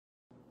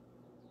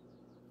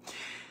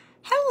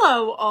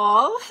Hello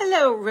all.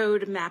 Hello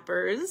road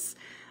mappers.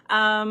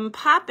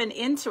 Popping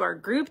into our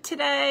group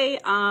today.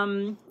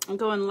 I'm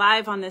going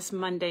live on this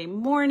Monday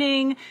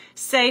morning.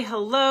 Say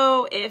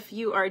hello if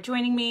you are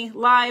joining me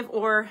live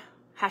or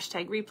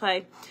hashtag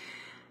replay.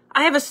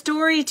 I have a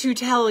story to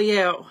tell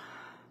you.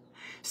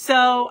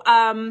 So,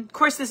 of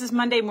course, this is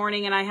Monday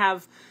morning and I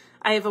have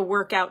a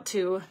workout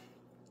to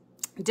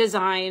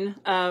design,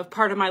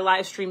 part of my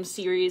live stream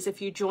series.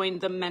 If you joined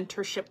the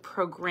mentorship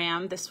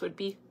program, this would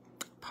be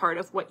part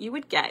of what you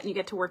would get, and you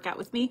get to work out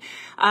with me.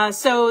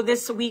 So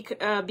this week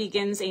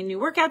begins a new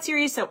workout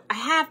series, so I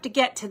have to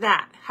get to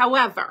that.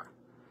 However,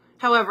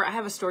 I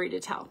have a story to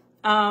tell.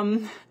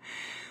 All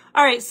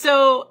right,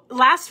 so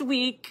last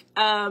week,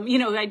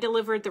 I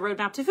delivered the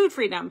roadmap to food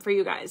freedom for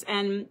you guys,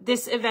 and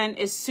this event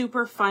is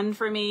super fun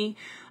for me.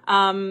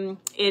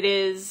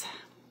 It's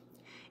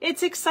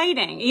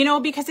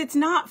exciting, because it's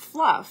not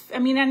fluff. I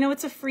mean, I know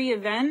it's a free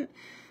event,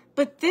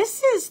 but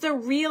this is the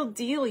real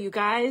deal, you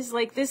guys.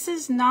 Like, this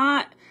is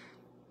not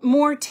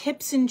more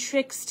tips and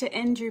tricks to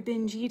end your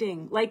binge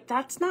eating. Like,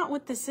 that's not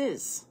what this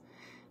is.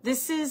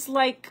 This is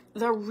like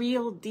the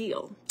real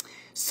deal.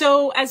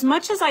 So as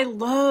much as I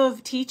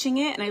love teaching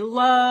it and I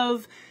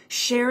love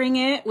sharing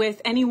it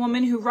with any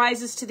woman who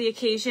rises to the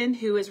occasion,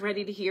 who is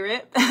ready to hear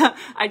it,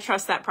 I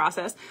trust that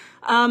process.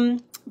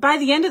 By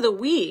the end of the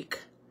week,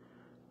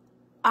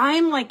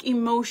 I'm like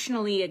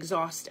emotionally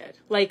exhausted.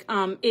 Like,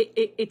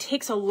 it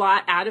takes a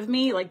lot out of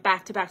me, like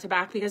back to back to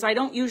back, because I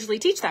don't usually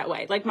teach that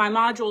way. Like, my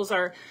modules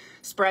are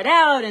spread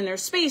out and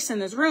there's space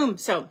and there's room.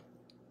 So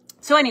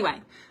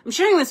anyway, I'm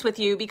sharing this with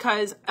you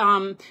because,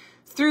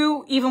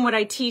 through even what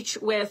I teach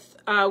with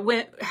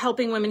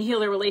helping women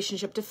heal their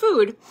relationship to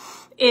food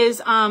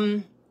is,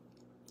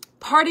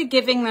 part of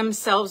giving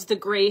themselves the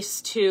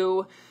grace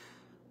to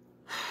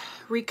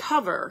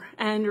recover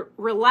and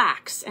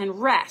relax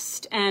and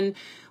rest. And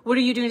what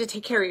are you doing to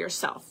take care of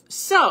yourself?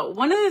 So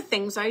one of the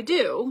things I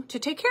do to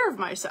take care of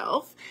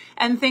myself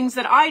and things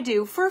that I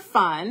do for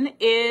fun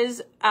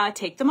is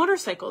take the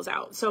motorcycles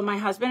out. So my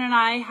husband and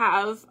I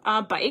have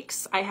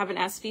bikes. I have an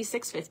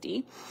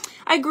SV650.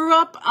 I grew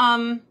up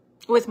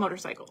with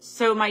motorcycles.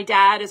 So my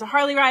dad is a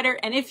Harley rider.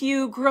 And if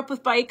you grew up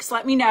with bikes,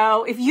 let me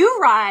know. If you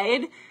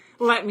ride,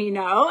 let me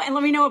know, and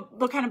let me know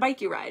what kind of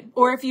bike you ride.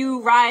 Or if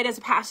you ride as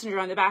a passenger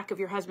on the back of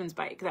your husband's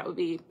bike, that would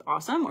be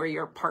awesome, or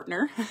your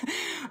partner.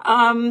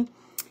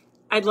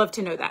 I'd love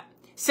to know that.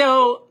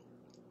 So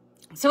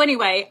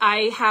anyway,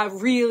 I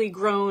have really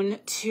grown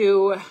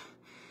to,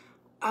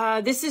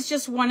 this is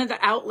just one of the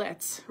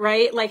outlets,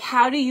 right? Like,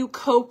 how do you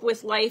cope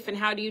with life and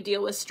how do you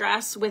deal with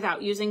stress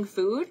without using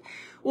food?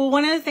 Well,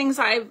 one of the things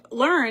I've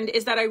learned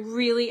is that I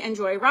really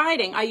enjoy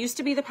riding. I used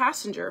to be the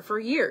passenger for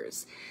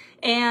years.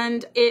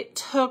 And it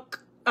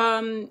took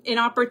an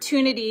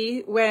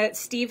opportunity where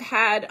Steve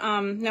had,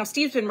 now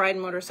Steve's been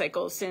riding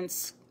motorcycles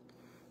since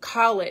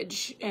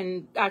college,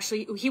 and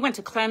actually he went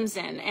to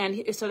Clemson,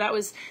 and so that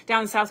was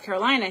down in South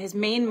Carolina. His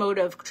main mode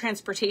of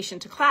transportation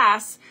to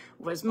class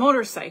was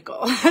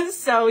motorcycle.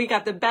 So he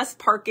got the best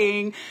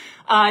parking.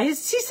 He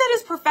said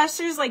his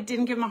professors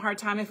didn't give him a hard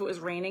time if it was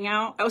raining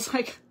out. I was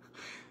like,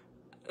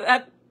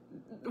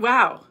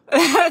 wow,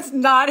 that's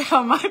not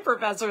how my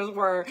professors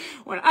were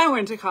when I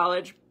went to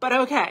college, but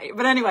okay.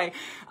 But anyway,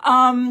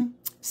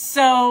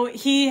 so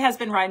he has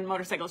been riding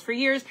motorcycles for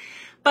years,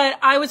 but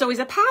I was always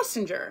a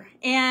passenger.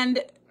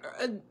 And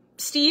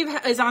Steve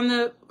is on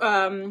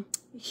the,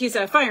 he's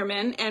a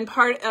fireman, and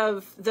part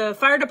of the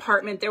fire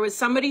department, there was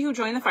somebody who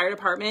joined the fire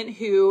department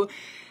who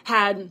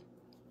had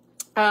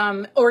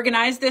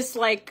organized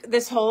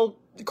this whole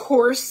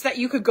course that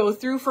you could go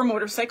through for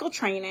motorcycle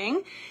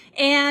training.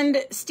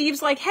 And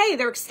Steve's like, hey,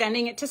 they're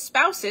extending it to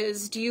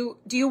spouses. Do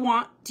you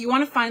want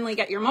to finally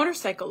get your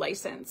motorcycle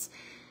license?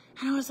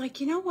 And I was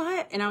like, you know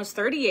what? And I was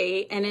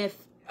 38. And if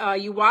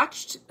you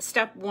watched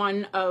step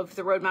 1 of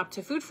the roadmap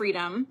to food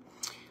freedom,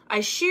 I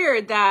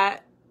shared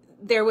that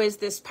there was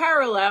this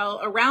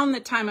parallel around the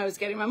time I was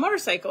getting my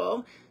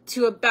motorcycle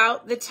to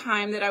about the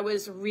time that I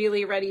was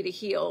really ready to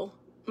heal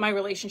my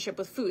relationship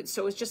with food.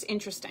 So it was just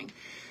interesting.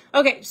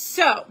 Okay,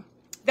 so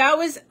that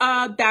was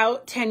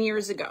about 10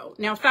 years ago.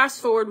 Now,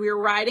 fast forward, we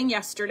were riding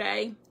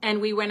yesterday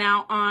and we went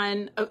out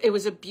on, it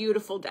was a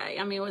beautiful day.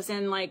 I mean, it was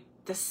in like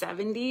the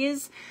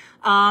 70s.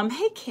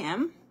 Hey,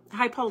 Kim.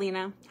 Hi,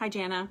 Paulina. Hi,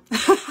 Jana.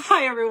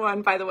 Hi,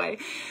 everyone, by the way.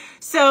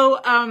 So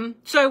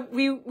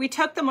we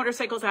took the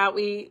motorcycles out.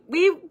 We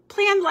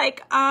planned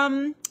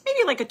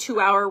maybe like a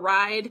 2-hour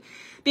ride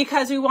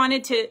because we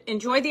wanted to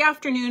enjoy the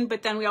afternoon,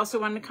 but then we also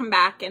wanted to come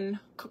back and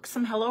cook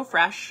some Hello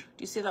Fresh.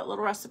 Do you see that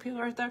little recipe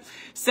right there?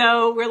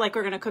 So we're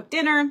going to cook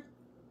dinner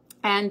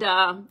and,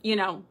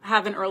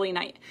 have an early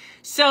night.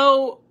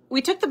 So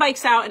we took the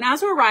bikes out, and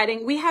as we're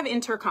riding, we have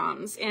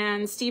intercoms,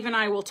 and Steve and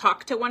I will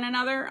talk to one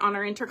another on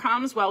our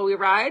intercoms while we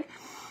ride.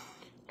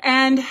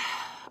 And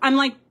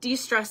I'm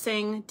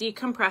de-stressing,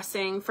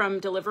 decompressing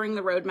from delivering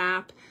the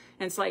roadmap.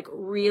 And it's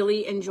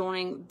really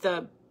enjoying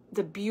the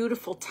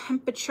beautiful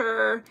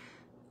temperature,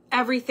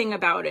 everything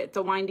about it.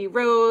 The windy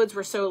roads.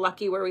 We're so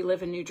lucky where we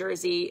live in New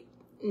Jersey.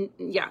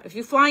 yeah, if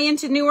you fly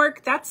into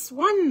Newark, that's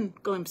one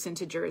glimpse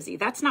into Jersey.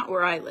 That's not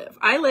where I live.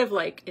 I live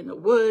like in the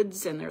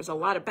woods, and there's a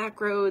lot of back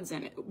roads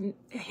and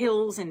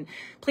hills and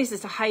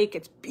places to hike.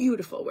 It's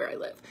beautiful where I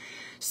live.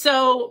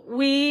 So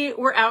we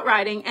were out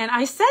riding, and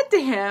I said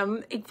to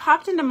him, it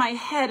popped into my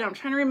head. I'm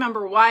trying to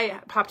remember why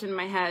it popped into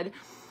my head.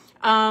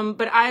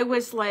 But I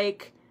was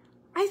like,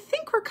 I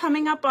think we're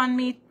coming up on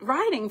me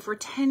riding for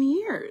 10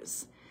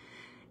 years.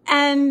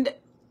 And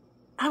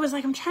I was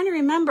like, I'm trying to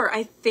remember.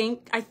 I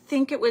think I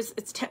think this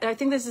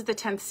is the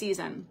 10th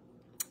season.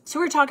 So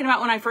we were talking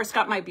about when I first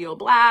got my Buell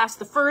Blast,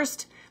 the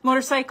first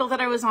motorcycle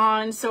that I was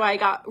on. So I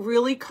got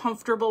really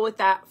comfortable with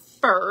that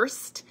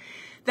first.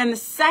 Then the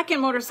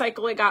second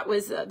motorcycle I got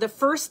was the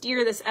first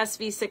year this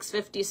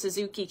SV650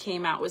 Suzuki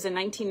came out was in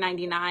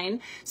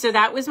 1999. So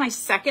that was my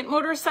second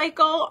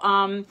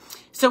motorcycle.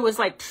 So it was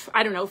like,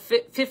 I don't know,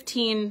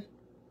 15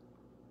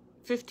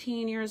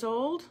 years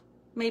old,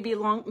 maybe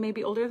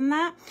older than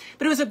that.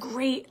 But it was a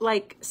great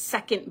like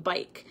second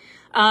bike.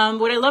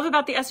 What I love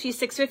about the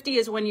SV650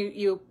 is when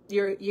you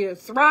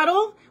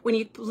throttle, when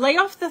you lay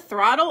off the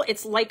throttle,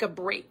 it's like a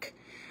brake.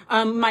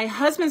 My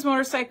husband's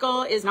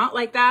motorcycle is not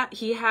like that.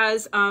 He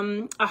has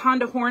a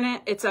Honda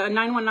Hornet. It's a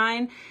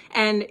 919.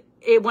 And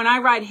when I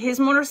ride his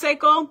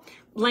motorcycle,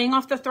 laying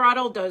off the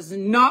throttle does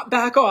not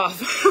back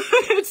off.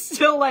 It's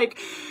still like,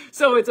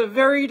 so it's a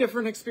very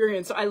different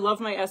experience. So I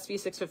love my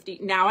SV650.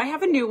 Now I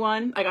have a new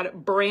one. I got it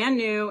brand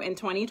new in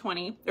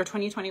 2020 or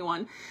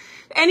 2021.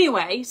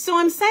 Anyway, so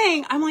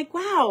I'm like,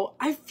 wow,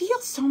 I feel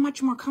so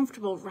much more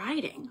comfortable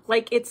riding.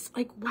 Like, it's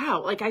like,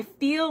 wow, like I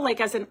feel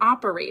like as an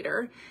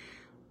operator,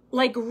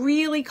 like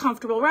really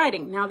comfortable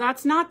riding. Now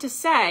that's not to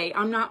say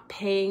I'm not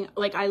paying,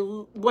 like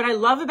what I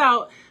love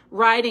about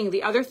riding,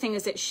 the other thing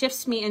is it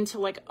shifts me into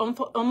like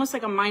almost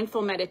like a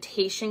mindful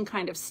meditation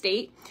kind of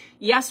state.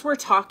 Yes, we're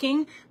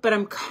talking, but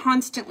I'm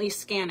constantly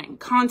scanning,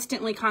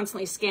 constantly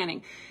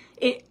scanning.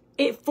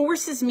 It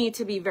forces me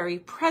to be very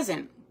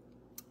present.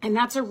 And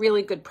that's a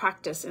really good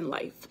practice in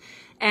life.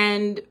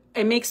 And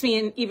it makes me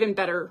an even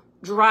better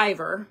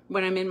driver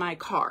when I'm in my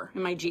car,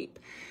 in my Jeep.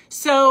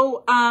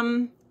 So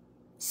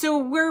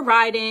we're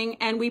riding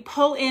and we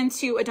pull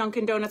into a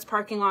Dunkin' Donuts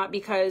parking lot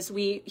because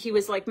he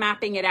was like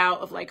mapping it out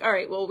of like, all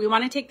right, well, we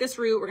want to take this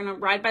route. We're going to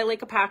ride by Lake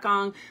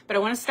Apacong, but I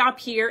want to stop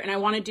here and I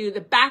want to do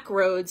the back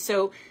road.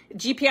 So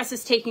GPS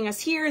is taking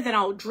us here. Then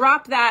I'll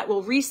drop that.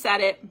 We'll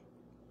reset it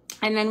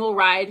and then we'll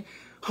ride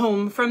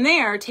home from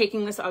there,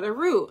 taking this other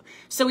route.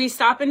 So we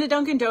stop into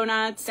Dunkin'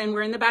 Donuts and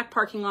we're in the back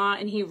parking lot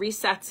and he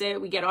resets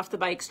it. We get off the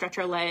bike, stretch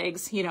our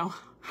legs, you know,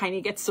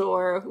 Heine gets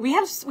sore. We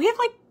have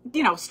like,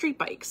 you know, street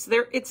bikes.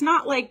 It's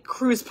not like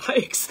cruise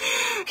bikes.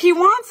 He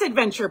wants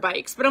adventure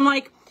bikes, but I'm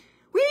like,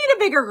 we need a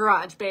bigger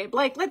garage, babe.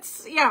 Like,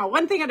 let's,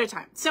 one thing at a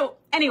time. So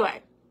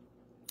anyway,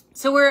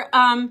 so we're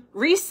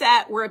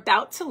reset. We're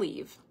about to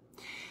leave.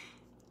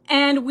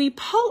 And we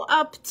pull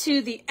up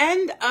to the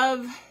end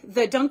of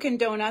the Dunkin'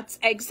 Donuts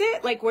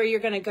exit, like where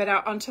you're going to get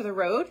out onto the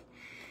road.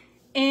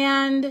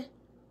 And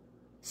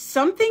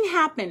something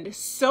happened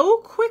so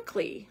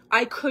quickly,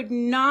 I could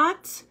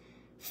not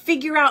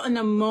figure out in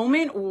the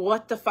moment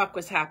what the fuck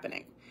was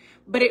happening.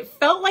 But it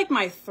felt like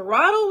my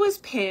throttle was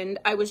pinned.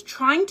 I was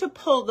trying to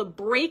pull the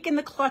brake and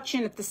the clutch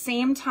in at the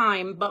same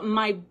time, but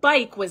my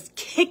bike was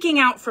kicking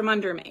out from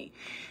under me.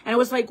 And I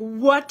was like,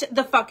 what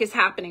the fuck is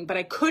happening? But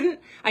I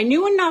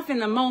knew enough in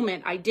the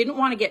moment. I didn't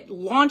want to get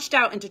launched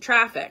out into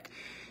traffic.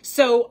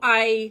 So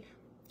I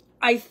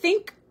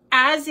think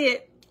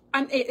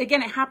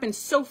again, it happened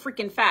so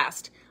freaking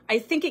fast. I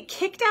think it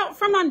kicked out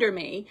from under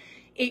me.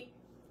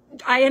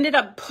 I ended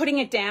up putting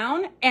it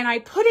down and I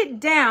put it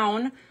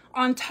down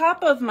on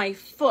top of my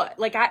foot.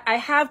 Like I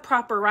have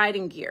proper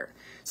riding gear.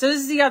 So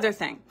this is the other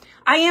thing.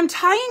 I am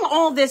tying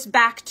all this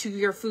back to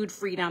your food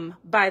freedom,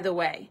 by the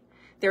way.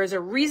 There is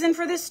a reason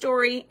for this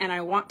story and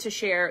I want to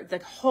share the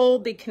whole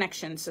big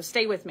connection. So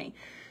stay with me.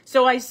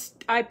 So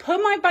I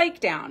put my bike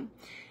down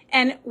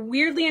and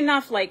weirdly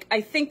enough, like I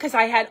think because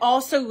I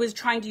was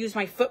trying to use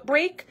my foot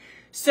brake.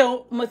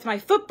 So with my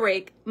foot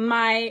brake,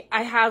 I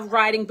have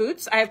riding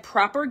boots. I have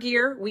proper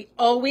gear. We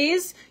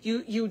always,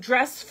 you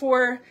dress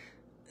for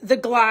the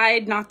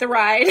glide, not the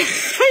ride,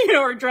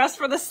 or dress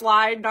for the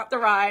slide, not the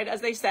ride,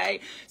 as they say.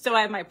 So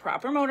I have my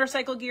proper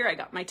motorcycle gear. I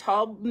got my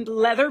tall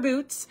leather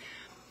boots.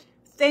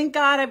 Thank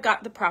God I've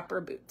got the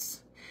proper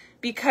boots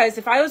because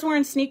if I was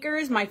wearing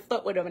sneakers, my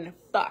foot would have been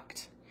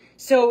fucked.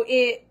 So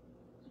it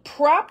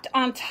propped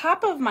on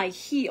top of my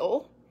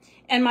heel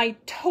and my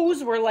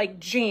toes were like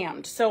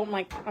jammed. So I'm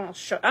like,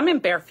 I'm in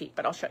bare feet,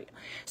 but I'll show you.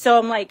 So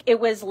I'm like, it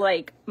was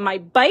like my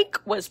bike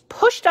was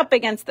pushed up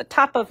against the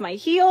top of my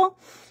heel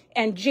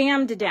and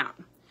jammed down.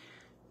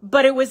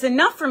 But it was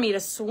enough for me to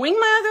swing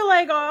my other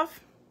leg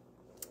off.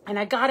 And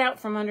I got out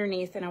from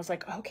underneath and I was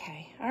like,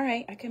 okay, all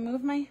right, I can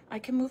move my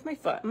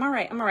foot. I'm all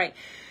right.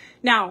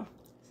 Now,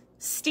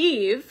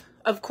 Steve,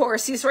 of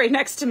course, he's right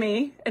next to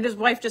me and his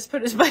wife just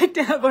put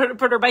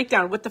her bike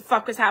down. What the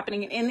fuck was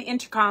happening? And in the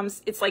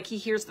intercoms, it's like he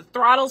hears the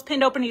throttles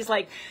pinned open. He's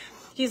like,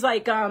 kill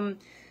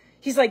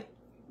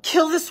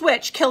the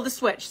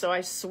switch.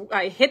 So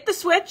I hit the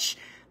switch.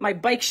 My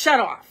bike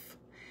shut off.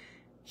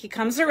 He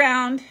comes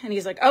around and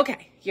he's like,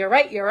 okay, you're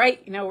right.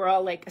 You know, we're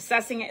all like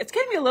assessing it. It's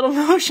getting me a little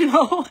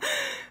emotional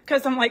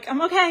because I'm like,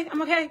 I'm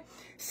okay.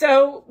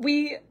 So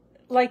we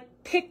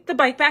like picked the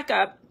bike back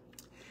up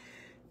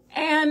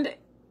and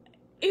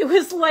it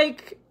was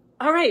like,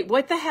 all right,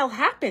 what the hell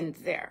happened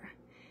there?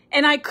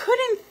 And I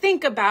couldn't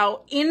think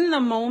about in the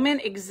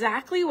moment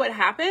exactly what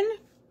happened.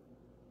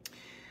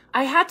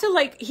 I had to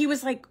like, he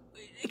was like,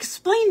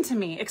 explain to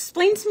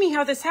me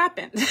how this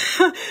happened.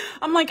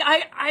 I'm like,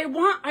 I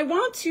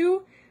want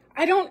to,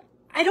 I don't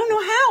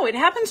know how. It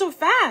happened so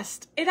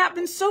fast. It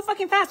happened so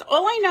fucking fast.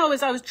 All I know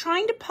is I was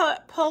trying to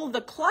pull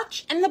the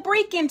clutch and the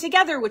brake in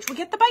together, which would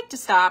get the bike to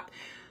stop.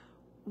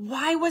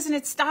 Why wasn't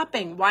it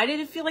stopping? Why did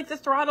it feel like the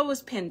throttle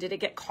was pinned? Did it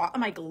get caught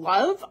in my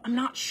glove? I'm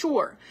not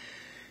sure.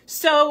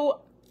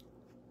 So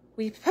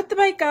we put the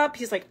bike up.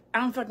 He's like, I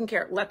don't fucking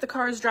care. Let the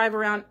cars drive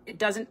around.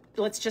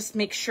 Let's just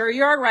make sure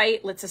you're all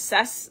right. Let's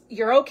assess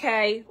you're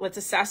okay. Let's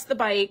assess the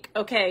bike.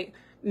 Okay.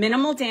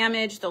 Minimal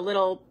damage.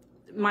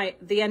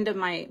 The end of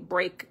my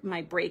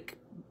brake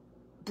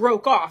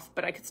broke off,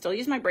 but I could still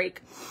use my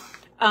brake.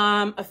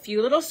 A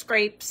few little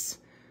scrapes.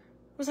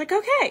 I was like,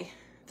 okay.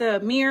 The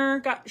mirror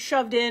got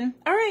shoved in.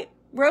 All right.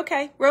 We're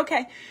okay.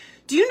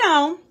 Do you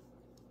know,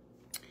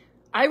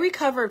 I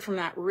recovered from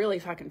that really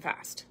fucking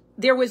fast.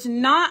 There was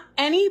not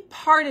any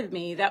part of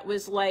me that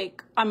was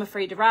like, I'm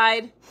afraid to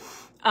ride.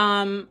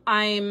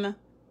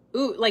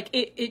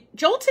 It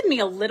jolted me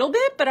a little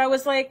bit, but I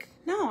was like,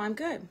 no, I'm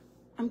good.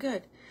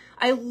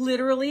 I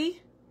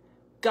literally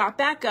got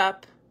back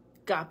up,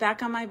 got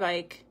back on my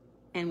bike,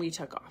 and we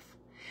took off.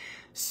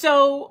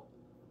 So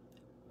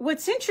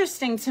what's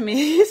interesting to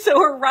me, so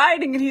we're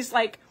riding and he's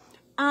like,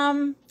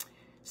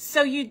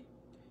 so you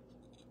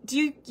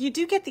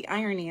do get the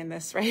irony in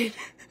this, right?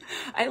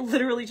 I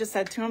literally just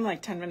said to him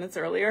like 10 minutes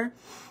earlier,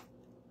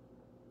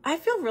 I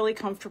feel really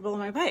comfortable on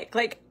my bike.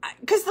 Like,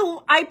 cause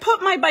I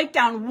put my bike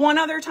down one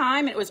other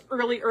time. It was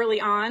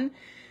early on.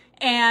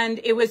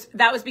 And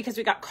that was because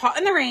we got caught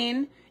in the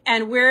rain,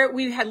 and where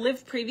we had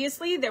lived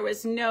previously, there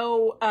was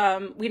no,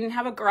 we didn't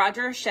have a garage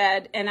or a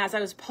shed. And as I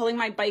was pulling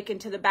my bike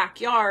into the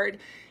backyard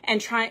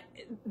and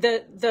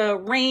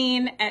the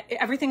rain,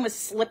 everything was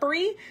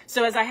slippery.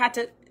 So as I had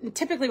to,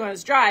 typically when it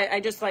was dry, I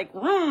just like,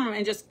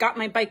 and just got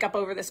my bike up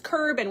over this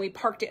curb and we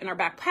parked it in our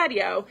back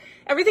patio.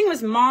 Everything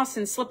was moss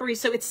and slippery.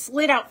 So it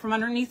slid out from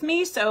underneath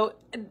me. So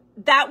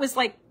that was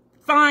like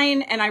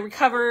fine. And I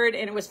recovered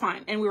and it was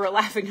fine. And we were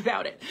laughing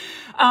about it.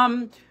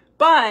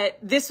 But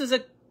this was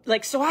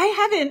so I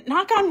haven't,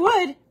 knock on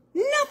wood,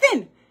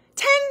 nothing,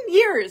 10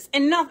 years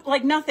and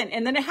nothing.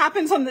 And then it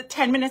happens on the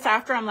 10 minutes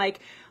after, I'm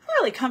like, I'm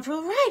really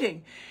comfortable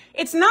riding.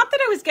 It's not that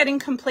I was getting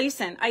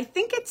complacent. I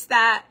think it's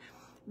that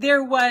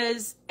there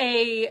was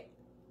the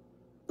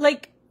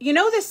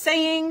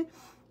saying,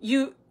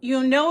 you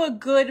know a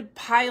good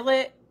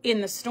pilot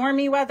in the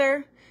stormy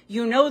weather,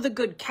 you know the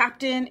good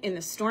captain in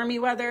the stormy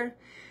weather.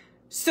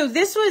 So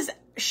this was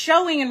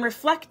showing and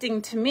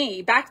reflecting to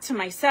me, back to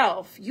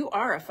myself, you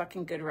are a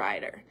fucking good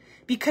rider.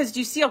 Because do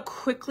you see how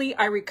quickly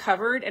I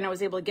recovered and I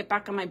was able to get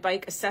back on my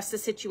bike, assess the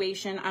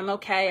situation. I'm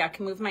okay. I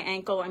can move my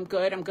ankle. I'm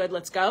good.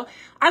 Let's go.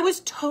 I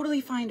was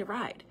totally fine to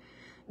ride.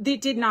 They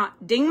did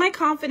not ding my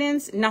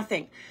confidence,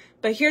 nothing.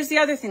 But here's the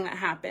other thing that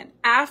happened.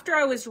 After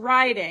I was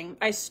riding,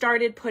 I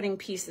started putting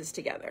pieces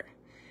together.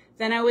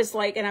 Then I was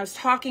like, and I was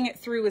talking it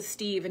through with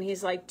Steve, and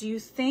he's like, do you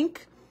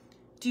think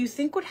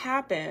what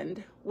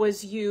happened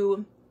was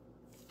you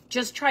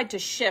just tried to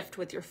shift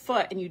with your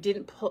foot and you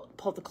didn't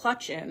pull the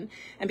clutch in,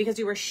 and because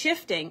you were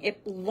shifting,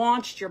 it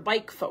launched your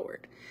bike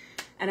forward?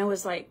 And I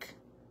was like,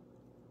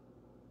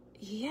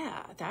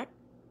 yeah, that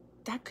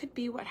could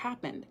be what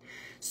happened.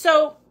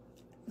 So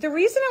the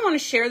reason I want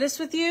to share this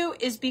with you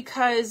is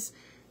because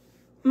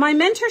my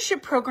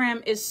mentorship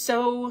program is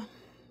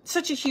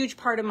such a huge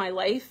part of my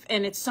life,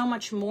 and it's so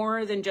much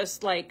more than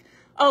just like,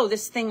 oh,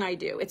 this thing I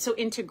do. It's so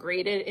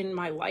integrated in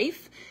my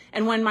life.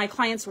 And when my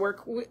clients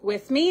work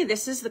with me,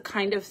 this is the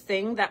kind of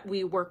thing that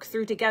we work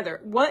through together.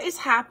 What is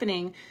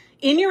happening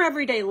in your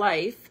everyday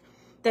life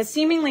that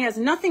seemingly has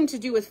nothing to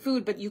do with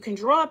food, but you can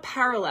draw a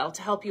parallel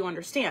to help you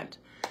understand.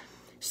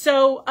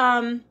 So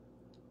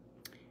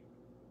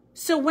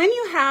when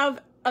you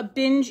have a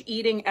binge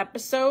eating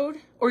episode,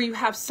 or you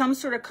have some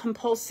sort of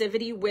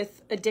compulsivity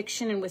with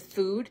addiction and with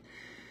food,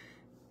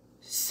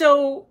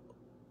 so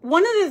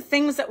one of the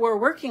things that we're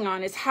working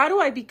on is, how do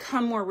I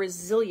become more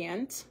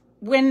resilient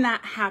when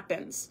that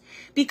happens?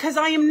 Because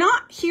I am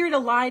not here to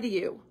lie to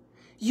you.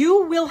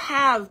 You will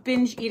have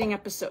binge eating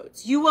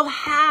episodes. You will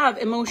have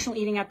emotional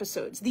eating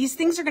episodes. These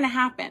things are going to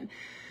happen.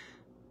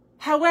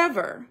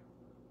 However,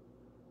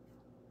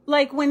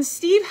 like when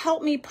Steve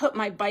helped me put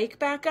my bike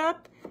back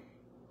up,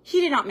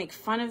 he did not make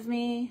fun of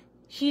me.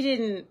 He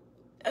didn't,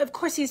 of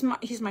course he's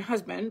my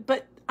husband,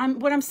 but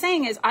what I'm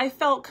saying is I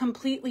felt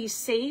completely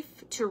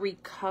safe to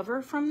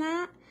recover from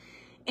that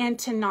and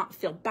to not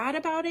feel bad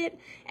about it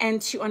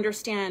and to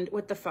understand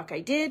what the fuck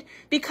I did.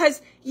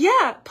 Because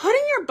yeah,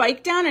 putting your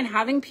bike down and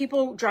having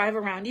people drive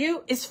around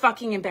you is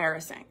fucking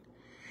embarrassing.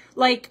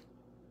 Like,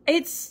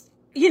 it's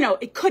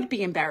it could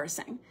be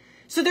embarrassing.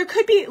 So there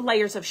could be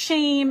layers of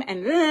shame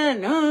and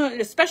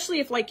especially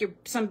if like you're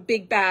some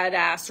big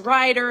badass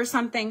rider or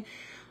something.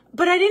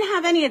 But I didn't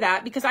have any of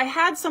that because I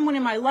had someone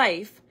in my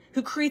life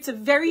who creates a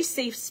very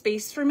safe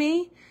space for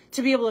me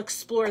to be able to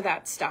explore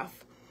that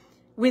stuff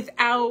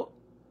without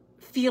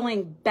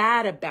feeling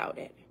bad about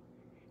it.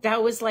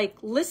 That was like,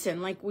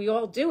 listen, like we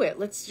all do it.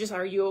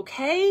 Are you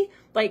okay?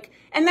 Like,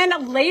 and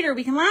then later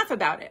we can laugh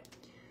about it.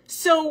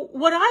 So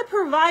what I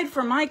provide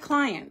for my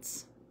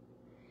clients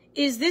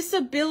is this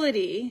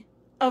ability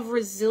of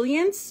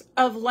resilience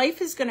of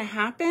life is going to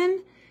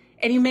happen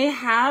and you may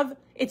have,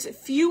 it's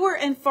fewer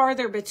and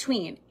farther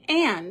between.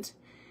 And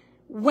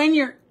when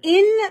you're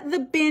in the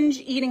binge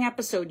eating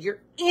episode,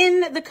 you're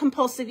in the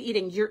compulsive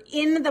eating, you're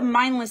in the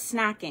mindless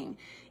snacking,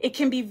 it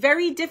can be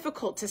very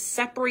difficult to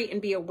separate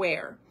and be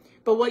aware.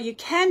 But what you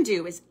can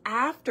do is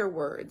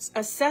afterwards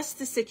assess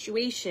the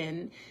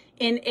situation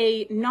in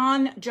a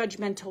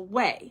non-judgmental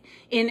way.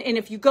 And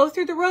if you go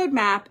through the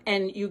roadmap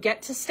and you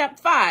get to step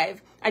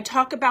 5, I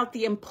talk about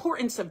the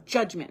importance of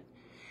judgment.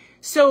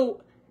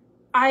 So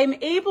I'm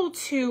able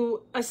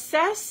to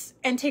assess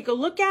and take a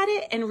look at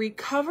it and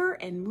recover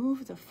and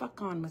move the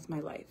fuck on with my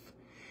life.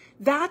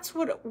 That's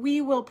what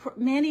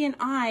Mandy and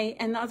I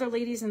and the other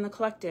ladies in the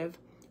collective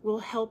will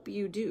help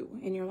you do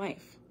in your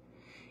life.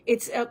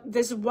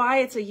 This is why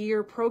it's a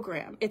year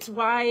program. It's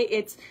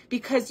why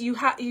because you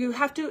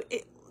have to,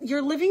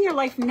 you're living your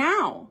life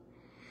now.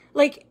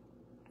 Like,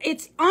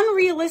 it's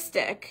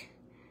unrealistic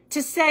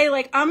to say,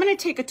 like, I'm going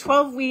to take a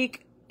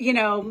 12-week,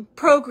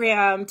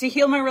 program to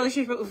heal my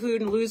relationship with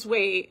food and lose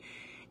weight.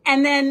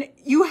 And then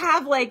you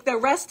have like the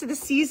rest of the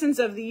seasons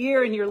of the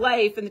year in your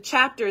life and the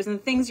chapters and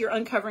the things you're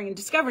uncovering and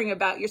discovering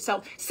about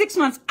yourself 6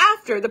 months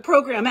after the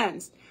program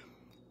ends.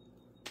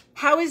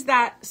 How is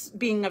that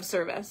being of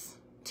service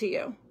to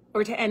you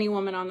or to any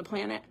woman on the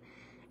planet?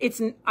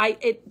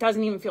 It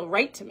doesn't even feel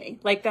right to me.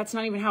 Like, that's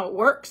not even how it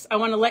works. I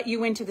want to let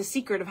you into the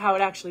secret of how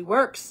it actually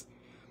works.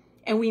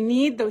 And we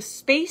need those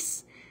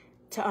space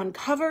to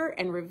uncover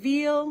and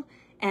reveal.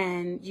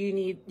 And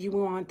you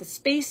want the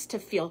space to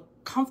feel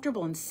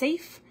comfortable and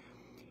safe.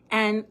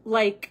 And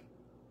like,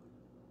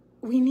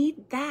 we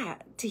need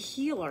that to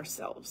heal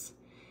ourselves.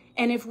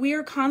 And if we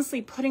are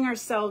constantly putting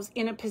ourselves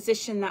in a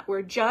position that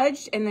we're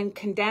judged and then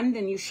condemned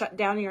and you shut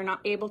down and you're not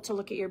able to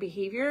look at your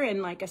behavior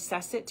and like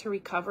assess it to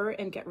recover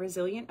and get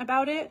resilient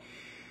about it,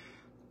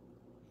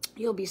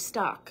 you'll be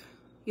stuck.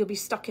 You'll be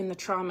stuck in the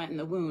trauma and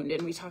the wound.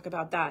 And we talk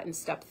about that in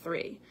step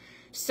 3.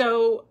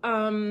 So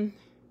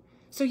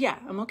yeah,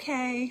 I'm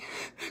okay.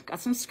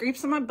 Got some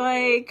scrapes on my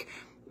bike.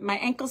 My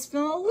ankle's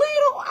feeling a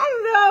little, I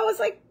don't know. It's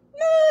like,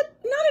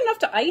 not enough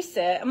to ice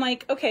it. I'm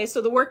like, okay, so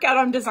the workout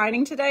I'm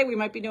designing today, we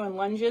might be doing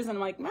lunges. And I'm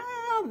like,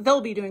 well,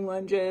 they'll be doing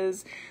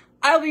lunges.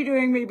 I'll be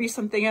doing maybe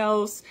something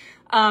else.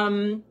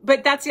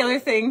 But that's the other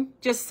thing.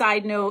 Just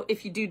side note,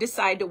 if you do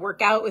decide to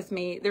work out with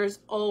me,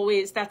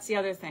 that's the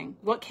other thing.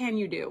 What can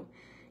you do?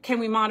 Can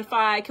we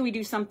modify? Can we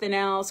do something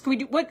else? Can we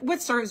do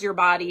what serves your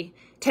body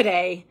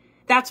today?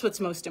 That's what's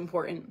most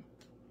important.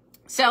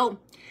 So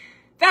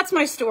that's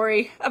my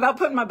story about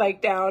putting my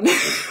bike down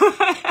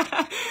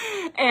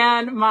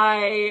and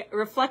my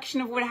reflection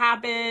of what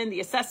happened,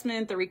 the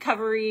assessment, the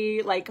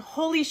recovery. Like,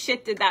 holy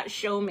shit, did that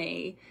show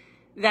me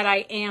that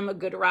I am a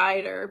good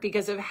rider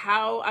because of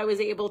how I was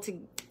able to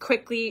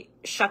quickly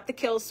shut the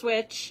kill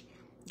switch,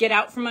 get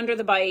out from under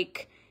the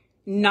bike,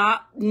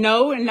 not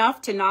know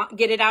enough to not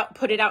get it out,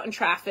 put it out in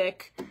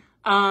traffic,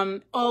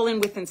 all in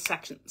within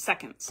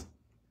seconds.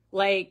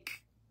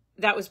 Like,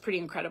 that was pretty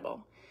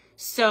incredible.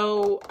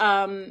 So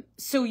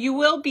you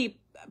will be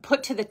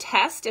put to the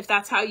test if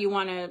that's how you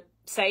want to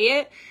say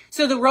it.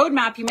 So the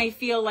roadmap, you may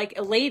feel like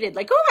elated,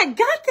 like, oh, I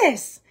got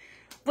this.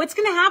 What's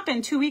going to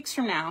happen 2 weeks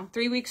from now,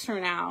 3 weeks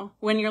from now,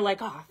 when you're like,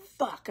 oh,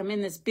 fuck, I'm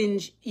in this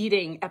binge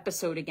eating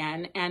episode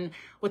again. And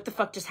what the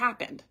fuck just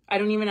happened? I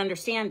don't even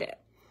understand it.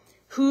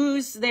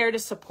 Who's there to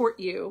support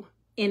you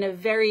in a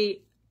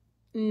very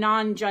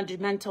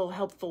non-judgmental,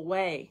 helpful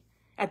way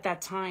at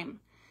that time?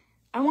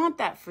 I want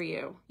that for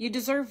you. You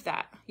deserve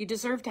that. You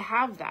deserve to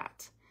have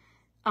that.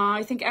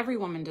 I think every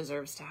woman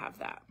deserves to have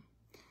that.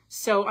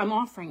 So I'm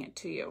offering it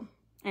to you.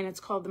 And it's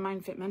called the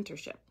Mind Fit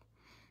Mentorship.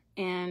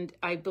 And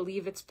I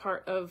believe it's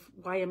part of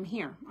why I'm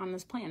here on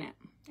this planet.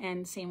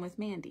 And same with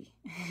Mandy.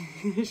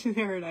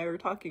 Her and I were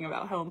talking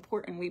about how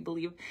important we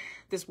believe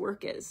this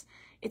work is.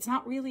 It's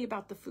not really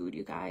about the food,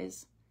 you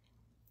guys.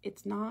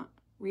 It's not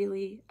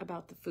really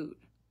about the food.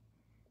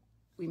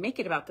 We make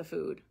it about the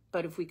food,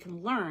 but if we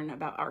can learn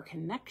about our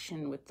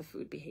connection with the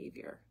food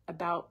behavior,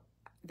 about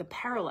the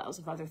parallels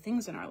of other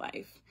things in our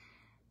life,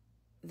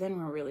 then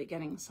we're really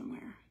getting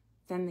somewhere.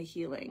 Then the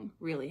healing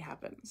really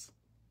happens.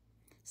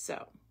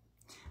 So,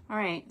 all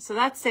right, so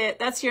that's it.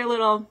 That's your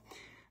little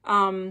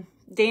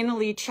Dana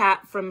Lee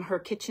chat from her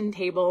kitchen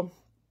table,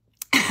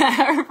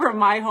 from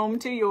my home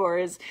to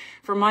yours,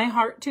 from my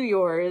heart to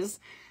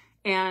yours,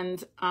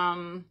 and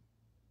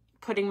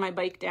putting my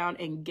bike down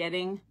and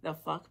getting the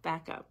fuck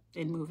back up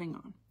and moving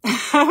on.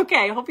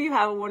 Okay, I hope you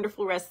have a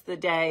wonderful rest of the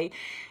day.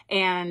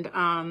 And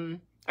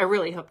I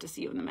really hope to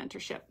see you in the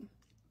mentorship.